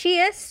She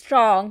is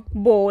strong,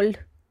 bold,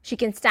 she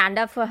can stand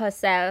up for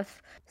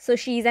herself, so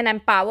she's an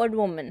empowered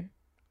woman.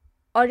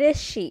 Or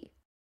is she?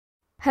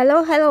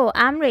 Hello,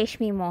 I'm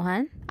Reshmi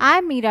Mohan,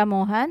 I'm Meera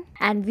Mohan.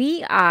 and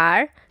we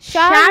are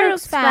Shah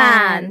Rukh's Shahrukh's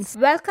fans. fans.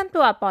 Welcome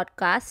to our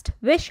podcast,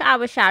 Wish I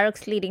Was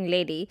Shahrukh's Leading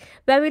Lady,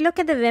 where we look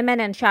at the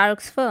women in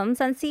Shahrukh's films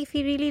and see if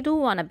we really do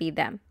want to be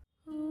them.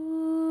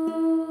 Ooh,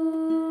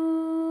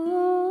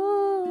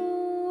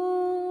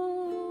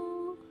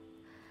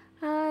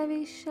 I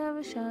wish I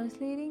was Shah's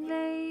leading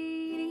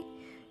lady.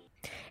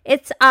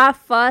 It's our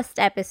first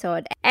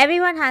episode.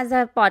 Everyone has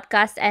a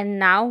podcast, and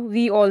now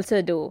we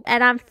also do.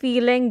 And I'm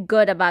feeling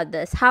good about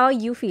this. How are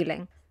you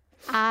feeling?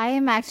 I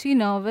am actually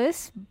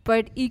nervous,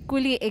 but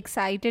equally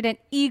excited and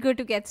eager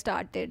to get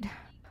started.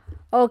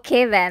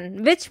 Okay,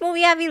 then. Which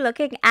movie are we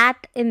looking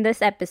at in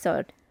this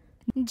episode?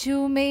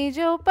 झूमे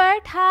जो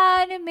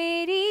पठान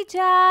मेरी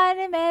जान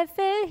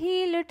महफिल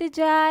ही लुट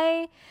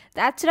जाए.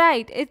 That's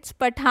right, it's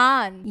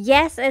Pathaan.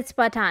 Yes, it's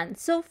Pathaan.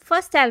 So,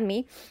 first tell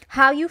me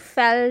how you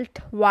felt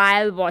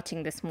while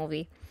watching this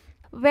movie.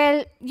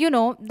 Well, you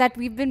know that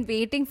we've been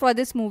waiting for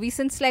this movie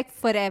since like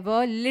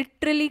forever,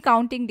 literally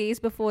counting days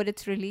before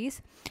its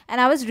release. And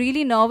I was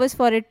really nervous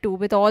for it too,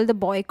 with all the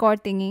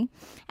boycott thingy,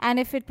 and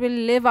if it will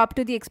live up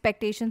to the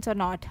expectations or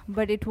not.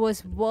 But it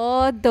was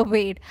worth the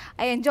wait.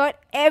 I enjoyed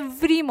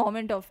every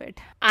moment of it.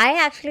 I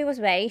actually was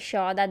very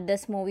sure that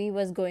this movie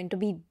was going to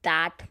be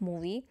that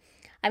movie.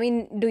 I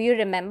mean, do you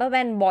remember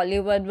when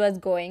Bollywood was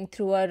going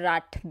through a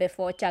rut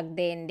before Chak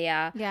De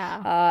India?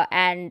 Yeah.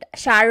 And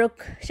Shah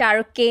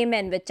Rukh came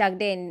in with Chak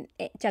De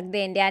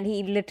India, and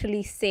he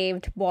literally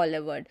saved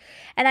Bollywood.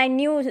 And I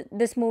knew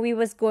this movie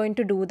was going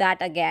to do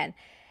that again.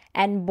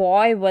 And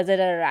boy, was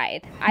it a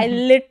ride. I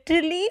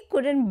literally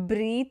couldn't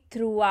breathe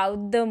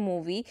throughout the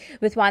movie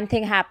with one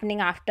thing happening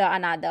after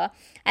another.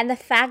 And the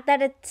fact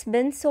that it's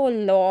been so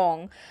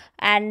long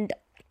and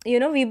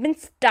we've been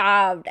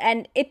starved,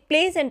 and it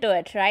plays into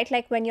it, right?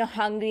 Like when you're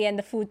hungry and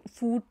the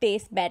food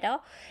tastes better.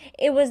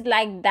 It was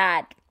like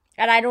that.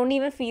 And I don't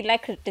even feel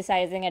like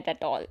criticizing it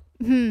at all.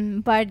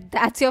 But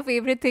that's your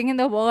favorite thing in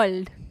the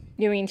world.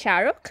 You mean Shah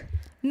Rukh?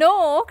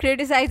 No,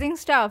 criticizing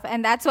stuff.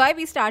 And that's why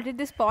we started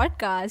this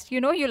podcast. You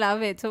know you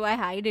love it, so I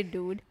hide it,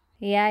 dude.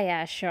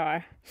 Yeah,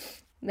 sure.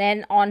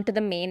 Then on to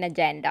the main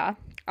agenda.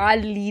 Our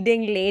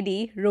leading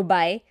lady,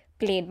 Rubai,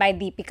 played by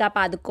Deepika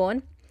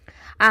Padukone.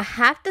 I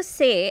have to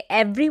say,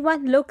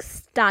 everyone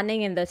looks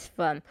stunning in this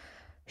film.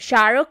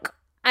 Shah Rukh,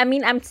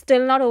 I'm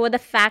still not over the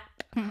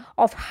fact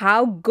of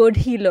how good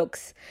he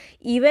looks.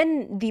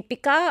 Even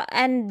Deepika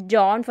and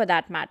John, for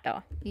that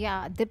matter.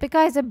 Yeah,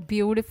 Deepika is a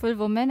beautiful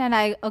woman, and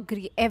I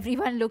agree.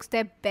 Everyone looks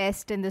their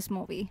best in this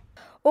movie.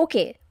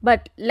 Okay,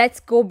 but let's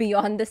go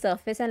beyond the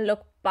surface and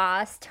look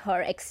past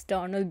her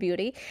external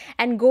beauty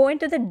and go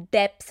into the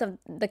depths of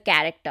the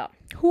character.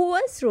 Who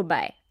is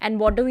Rubai and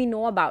what do we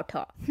know about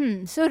her?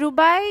 So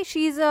Rubai,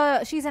 she's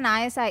an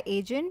ISI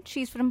agent.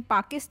 She's from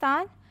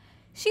Pakistan.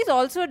 She's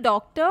also a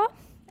doctor,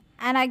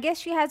 and I guess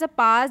she has a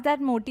past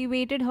that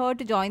motivated her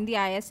to join the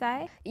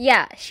ISI.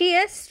 Yeah, she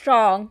is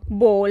strong,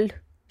 bold.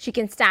 She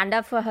can stand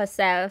up for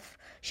herself.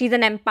 She's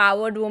an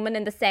empowered woman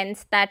in the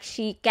sense that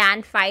she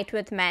can fight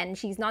with men.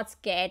 She's not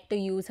scared to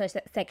use her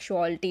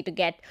sexuality to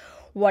get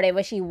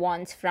whatever she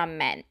wants from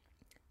men.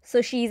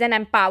 So she's an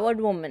empowered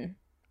woman.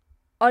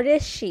 Or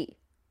is she?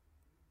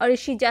 Or is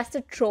she just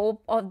a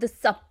trope of the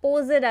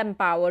supposed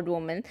empowered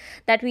woman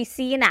that we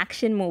see in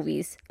action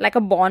movies, like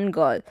a Bond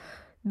girl?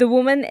 The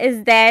woman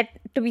is there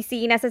to be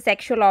seen as a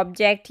sexual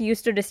object,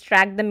 used to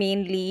distract the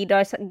main lead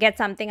or get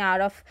something out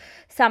of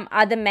some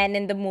other men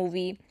in the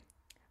movie.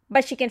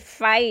 But she can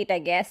fight, I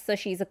guess, so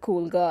she's a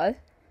cool girl.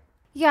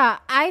 Yeah,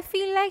 I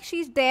feel like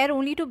she's there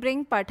only to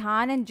bring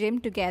Pathaan and Jim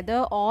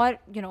together, or,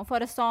 for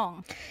a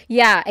song.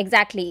 Yeah,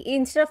 exactly.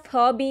 Instead of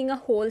her being a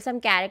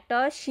wholesome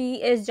character, she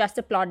is just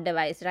a plot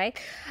device, right?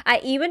 I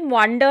even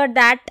wondered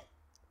that,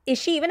 is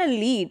she even a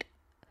lead?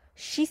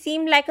 She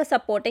seemed like a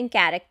supporting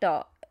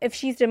character. If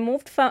she's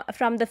removed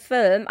from the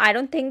film, I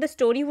don't think the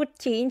story would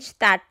change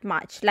that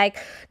much. Like,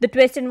 the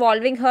twist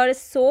involving her is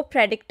so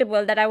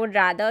predictable that I would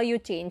rather you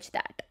change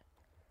that.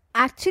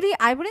 Actually,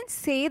 I wouldn't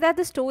say that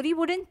the story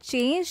wouldn't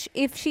change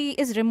if she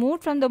is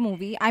removed from the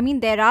movie. I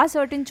mean, there are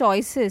certain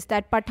choices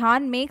that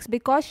Pathaan makes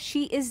because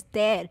she is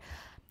there.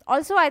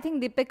 Also, I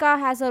think Deepika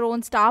has her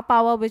own star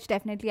power, which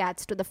definitely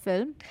adds to the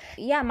film.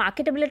 Yeah,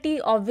 marketability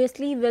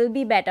obviously will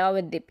be better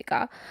with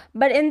Deepika,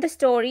 but in the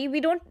story, we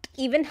don't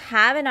even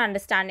have an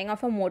understanding of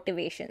her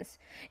motivations.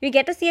 We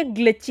get to see a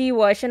glitchy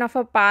version of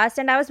her past,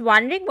 and I was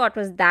wondering what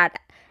was that.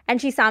 And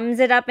she sums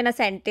it up in a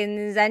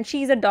sentence, and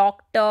she's a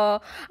doctor.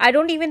 I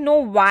don't even know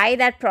why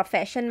that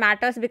profession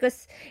matters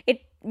because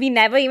we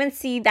never even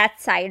see that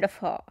side of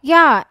her.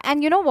 Yeah,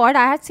 and you know what?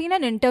 I had seen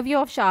an interview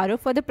of Shah Rukh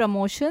for the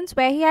promotions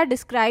where he had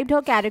described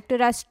her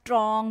character as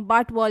strong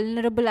but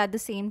vulnerable at the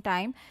same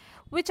time,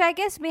 which I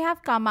guess may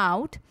have come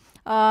out.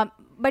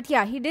 But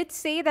yeah, he did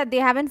say that they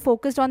haven't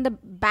focused on the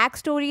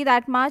backstory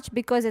that much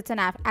because it's an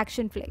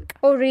action flick.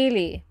 Oh,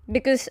 really?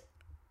 Because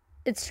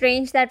it's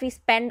strange that we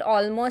spend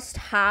almost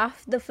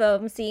half the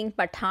film seeing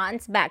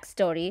Pathan's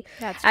backstory,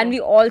 That's and true.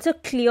 we also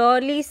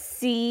clearly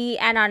see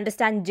and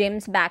understand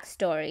Jim's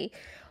backstory.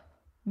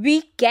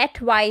 We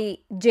get why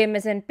Jim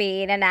is in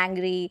pain and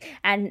angry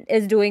and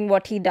is doing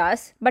what he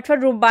does. But for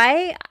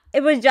Rubai,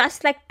 it was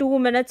just like 2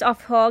 minutes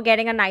of her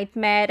getting a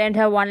nightmare and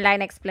her one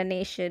line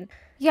explanation.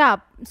 Yeah,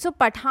 so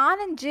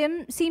Pathaan and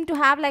Jim seem to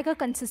have like a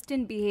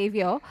consistent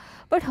behavior,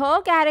 but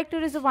her character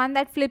is the one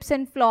that flips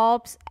and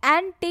flops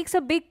and takes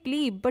a big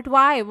leap. But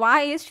why?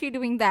 Why is she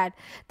doing that?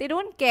 They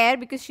don't care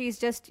because she's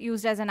just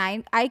used as an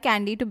eye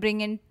candy to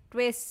bring in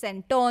twists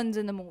and turns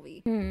in the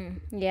movie.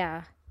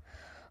 Yeah.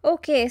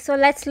 Okay, so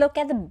let's look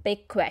at the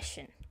big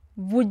question.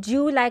 Would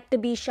you like to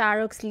be Shah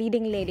Rukh's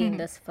leading lady in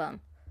this film?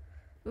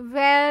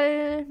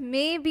 Well,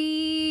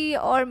 maybe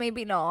or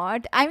maybe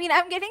not. I mean,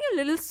 I'm getting a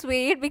little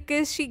swayed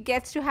because she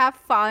gets to have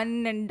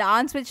fun and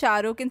dance with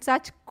Shah Rukh in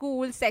such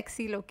cool,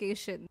 sexy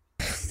locations.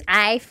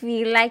 I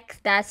feel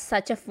like that's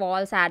such a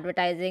false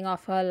advertising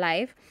of her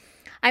life.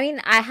 I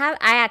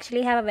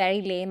actually have a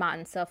very lame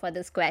answer for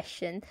this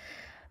question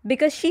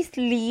because she's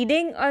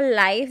leading a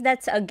life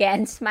that's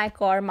against my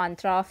core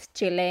mantra of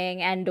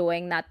chilling and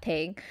doing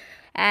nothing.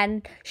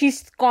 And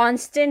she's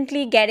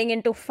constantly getting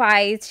into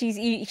fights.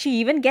 She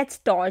even gets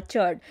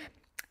tortured.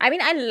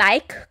 I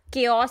like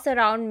chaos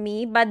around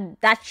me, but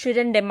that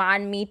shouldn't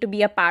demand me to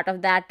be a part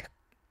of that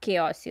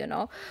chaos.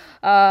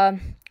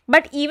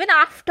 But even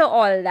after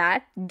all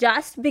that,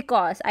 just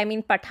because,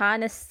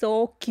 Pathaan is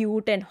so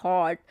cute and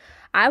hot,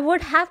 I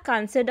would have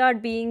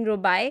considered being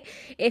Rubai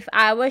if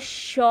I was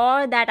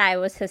sure that I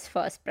was his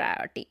first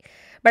priority.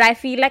 But I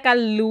feel like I'll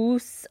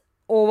lose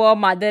over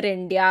Mother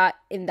India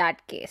in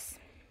that case.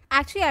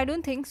 Actually, I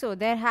don't think so.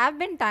 There have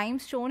been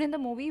times shown in the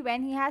movie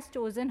when he has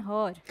chosen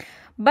her.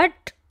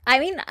 But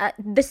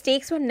the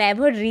stakes were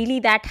never really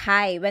that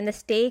high. When the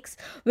stakes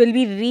will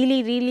be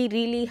really, really,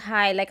 really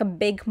high, like a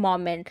big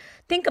moment.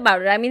 Think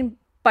about it.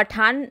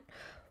 Pathaan,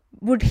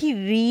 would he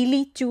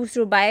really choose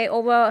Rubai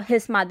over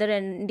his mother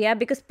in India?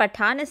 Because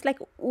Pathaan is like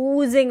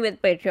oozing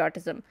with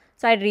patriotism.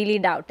 So I really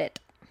doubt it.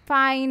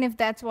 Fine if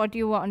that's what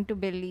you want to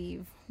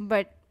believe,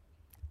 but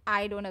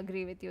I don't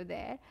agree with you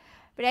there.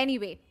 But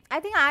anyway, I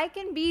think I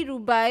can be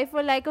Rubai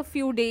for like a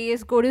few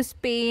days, go to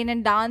Spain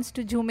and dance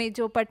to Jhume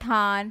Jo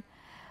Pathaan.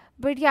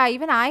 But yeah,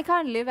 even I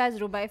can't live as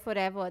Rubai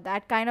forever.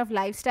 That kind of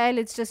lifestyle,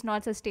 it's just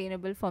not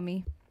sustainable for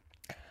me.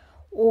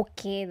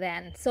 Okay,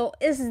 then. So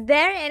is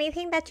there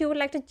anything that you would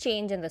like to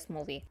change in this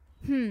movie?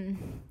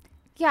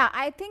 Yeah,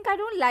 I think I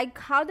don't like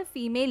how the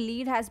female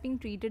lead has been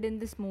treated in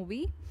this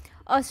movie.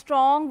 A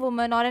strong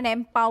woman or an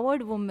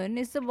empowered woman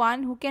is the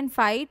one who can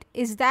fight.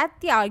 Is that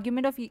the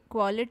argument of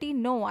equality?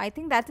 No, I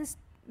think that is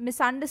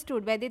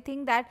misunderstood, where they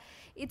think that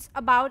it's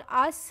about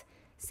us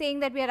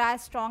saying that we are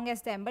as strong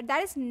as them. But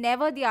that is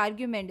never the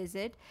argument, is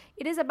it?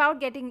 It is about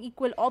getting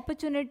equal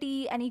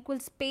opportunity and equal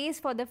space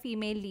for the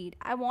female lead.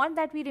 I want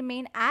that we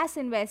remain as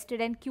invested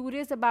and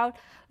curious about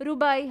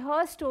Rubai,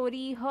 her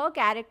story, her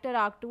character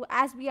arc too,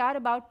 as we are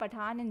about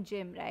Pathaan and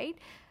Jim, right?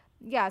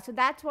 Yeah, so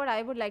that's what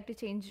I would like to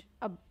change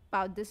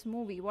about this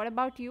movie. What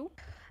about you?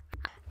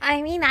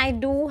 I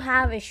do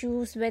have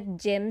issues with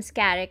Jim's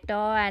character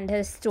and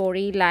his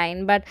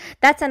storyline, but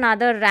that's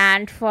another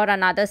rant for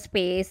another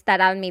space that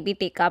I'll maybe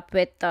take up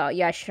with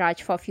Yash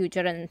Raj for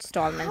future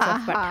installments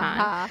of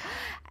Pathaan.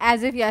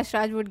 As if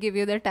Yashraj would give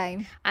you the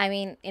time.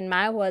 In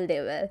my world, they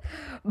will.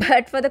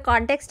 But for the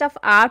context of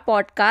our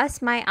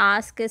podcast, my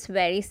ask is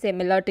very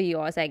similar to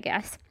yours, I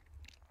guess.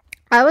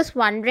 I was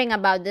wondering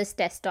about this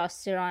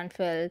testosterone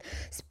filled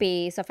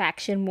space of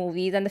action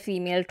movies and the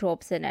female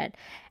tropes in it.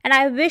 And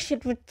I wish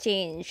it would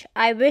change.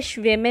 I wish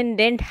women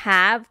didn't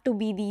have to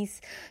be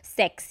these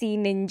sexy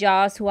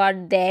ninjas who are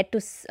there to,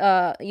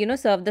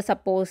 serve the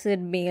supposed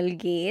male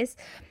gaze.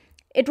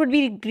 It would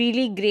be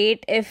really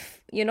great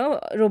if,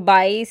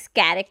 Rubai's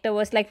character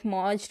was like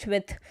merged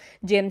with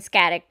Jim's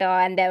character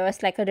and there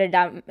was like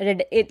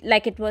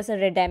it was a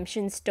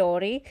redemption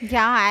story.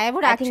 Yeah, I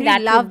would I think actually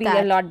that love would be a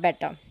that. lot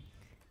better.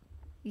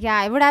 Yeah,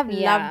 I would have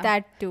Yeah. loved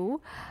that too.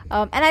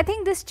 And I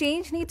think this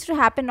change needs to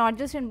happen not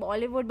just in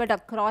Bollywood but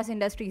across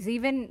industries,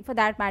 even for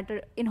that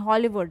matter in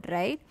Hollywood,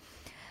 right?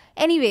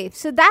 Anyway,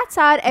 so that's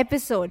our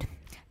episode.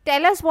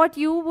 Tell us what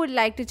you would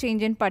like to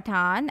change in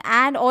Pathaan,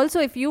 and also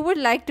if you would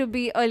like to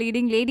be a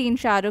leading lady in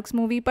Shah Rukh's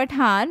movie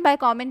Pathaan by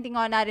commenting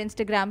on our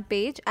Instagram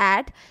page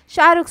at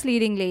Shah Rukh's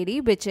Leading Lady,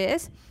 which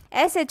is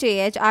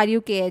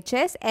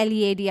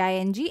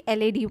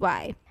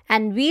SHAHRUKHSLEADINGLADY.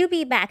 And we'll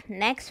be back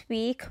next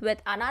week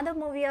with another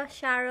movie of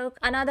Shah Rukh,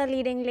 another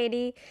leading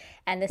lady,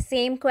 and the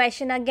same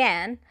question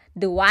again.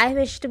 Do I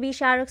wish to be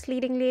Shah Rukh's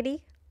leading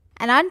lady?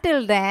 And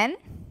until then,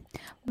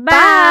 Bye!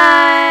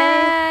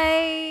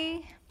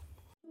 bye.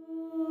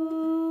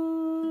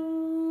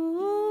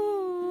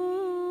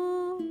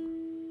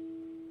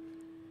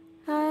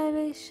 I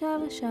wish I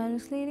was Shah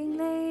Rukh's leading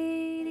lady.